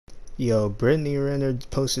Yo, Brittany Renner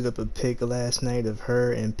posted up a pic last night of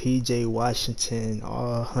her and PJ Washington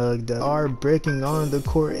all hugged up, are breaking on the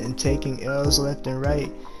court and taking L's left and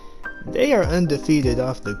right. They are undefeated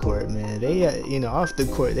off the court, man. They, off the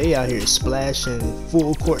court, they out here splashing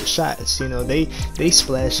full court shots. They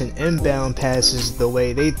splashing inbound passes the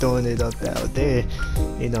way they throwing it up out there.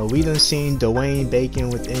 We done seen Dwayne Bacon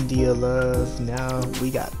with India Love. Now we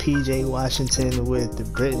got PJ Washington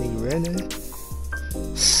with Brittany Renner.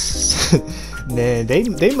 Man,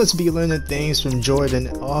 they must be learning things from Jordan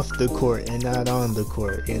off the court and not on the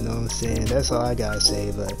court. You know what I'm saying? That's all I gotta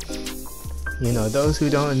say. But those who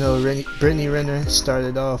don't know, Brittany Renner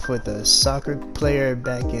started off with a soccer player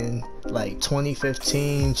back in like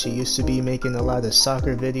 2015. She used to be making a lot of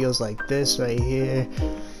soccer videos like this right here,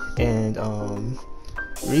 and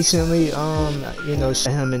recently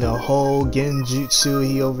him in a whole genjutsu.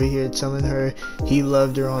 He over here telling her he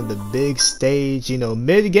loved her on the big stage,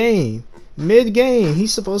 mid-game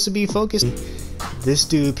he's supposed to be focused. This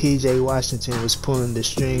dude PJ Washington was pulling the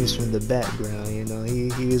strings from the background.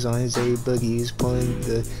 He was on his A-Boogie. He was pulling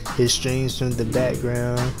his strings from the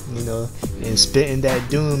background, and spitting that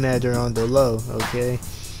doom at her on the low. Okay,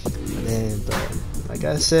 man, but like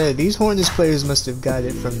I said, these Hornets players must have got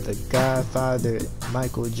it from the Godfather,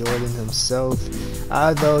 Michael Jordan himself.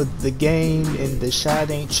 Although the game and the shot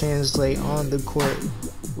ain't translate on the court,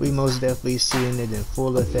 we most definitely seeing it in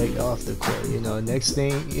full effect off the court.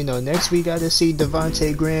 Next we gotta see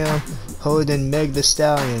Devontae Graham holding Meg Thee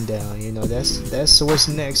Stallion down. That's what's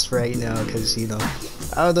next right now, because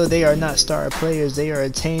although they are not star players, they are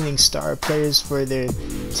attaining star players for their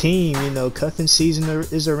team. Cuffing season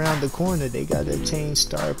is around the corner. They gotta attain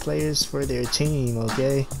star players for their team.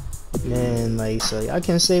 Okay, man, so y'all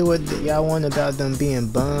can say what y'all want about them being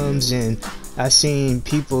bums, and I seen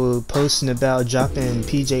people posting about dropping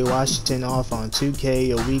PJ Washington off on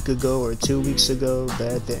 2K a week ago or 2 weeks ago,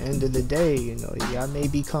 but at the end of the day, y'all may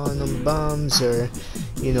be calling them bums or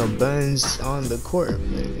buns on the court,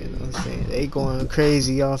 but what I'm saying, they going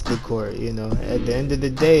crazy off the court. At the end of the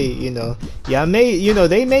day, y'all may,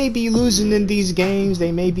 they may be losing in these games,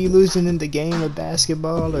 they may be losing in the game of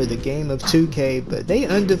basketball or the game of 2K, but they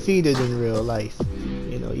undefeated in real life.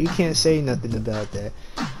 You can't say nothing about that.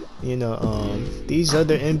 These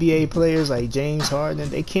other NBA players like James Harden,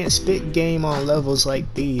 they can't spit game on levels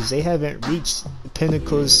like these. They haven't reached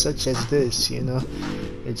pinnacles such as this.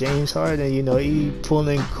 James Harden, he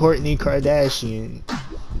pulling Kourtney Kardashian.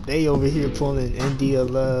 They over here pulling India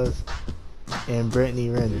Love and Brittany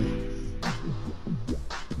Renner.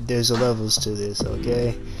 There's levels to this,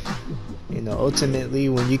 okay? Ultimately,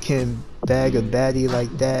 when you can bag a baddie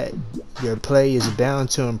like that, your play is bound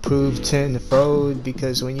to improve tenfold,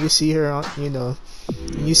 because when you see her on, when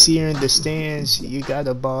you see her in the stands, you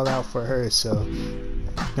gotta ball out for her. So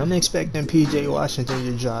I'm expecting PJ Washington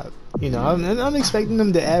to drop. I'm expecting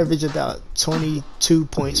him to average about 22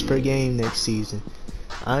 points per game next season.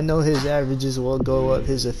 I know his averages will go up,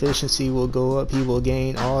 his efficiency will go up, he will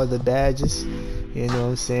gain all the badges. You know what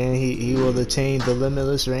I'm saying? He will attain the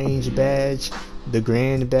limitless range badge, the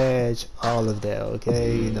grand badge, all of that,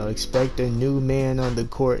 okay? Expect a new man on the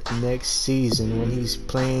court next season when he's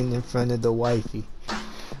playing in front of the wifey.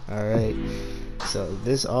 Alright, so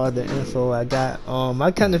this all the info I got.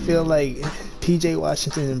 I kind of feel like PJ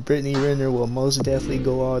Washington and Brittany Renner will most definitely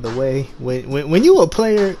go all the way. When you a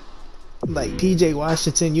player like PJ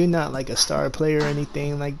Washington, you're not like a star player or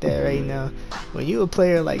anything like that right now. When you a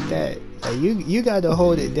player like that, you gotta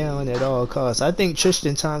hold it down at all costs. I think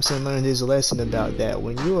Tristan Thompson learned his lesson about that.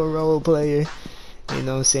 When you a role player,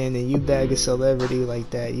 and you bag a celebrity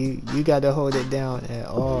like that, you gotta hold it down at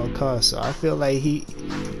all costs. So I feel like he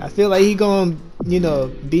gonna I feel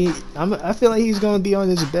like he's gonna be on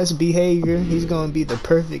his best behavior. He's gonna be the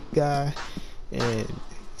perfect guy, and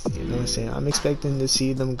I'm expecting to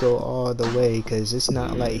see them go all the way, because it's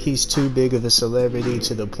not like he's too big of a celebrity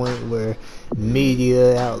to the point where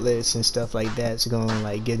media outlets and stuff like that's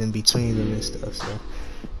gonna get in between them and stuff. So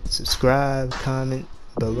subscribe, comment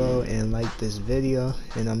below, and like this video,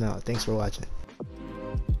 and I'm out. Thanks for watching.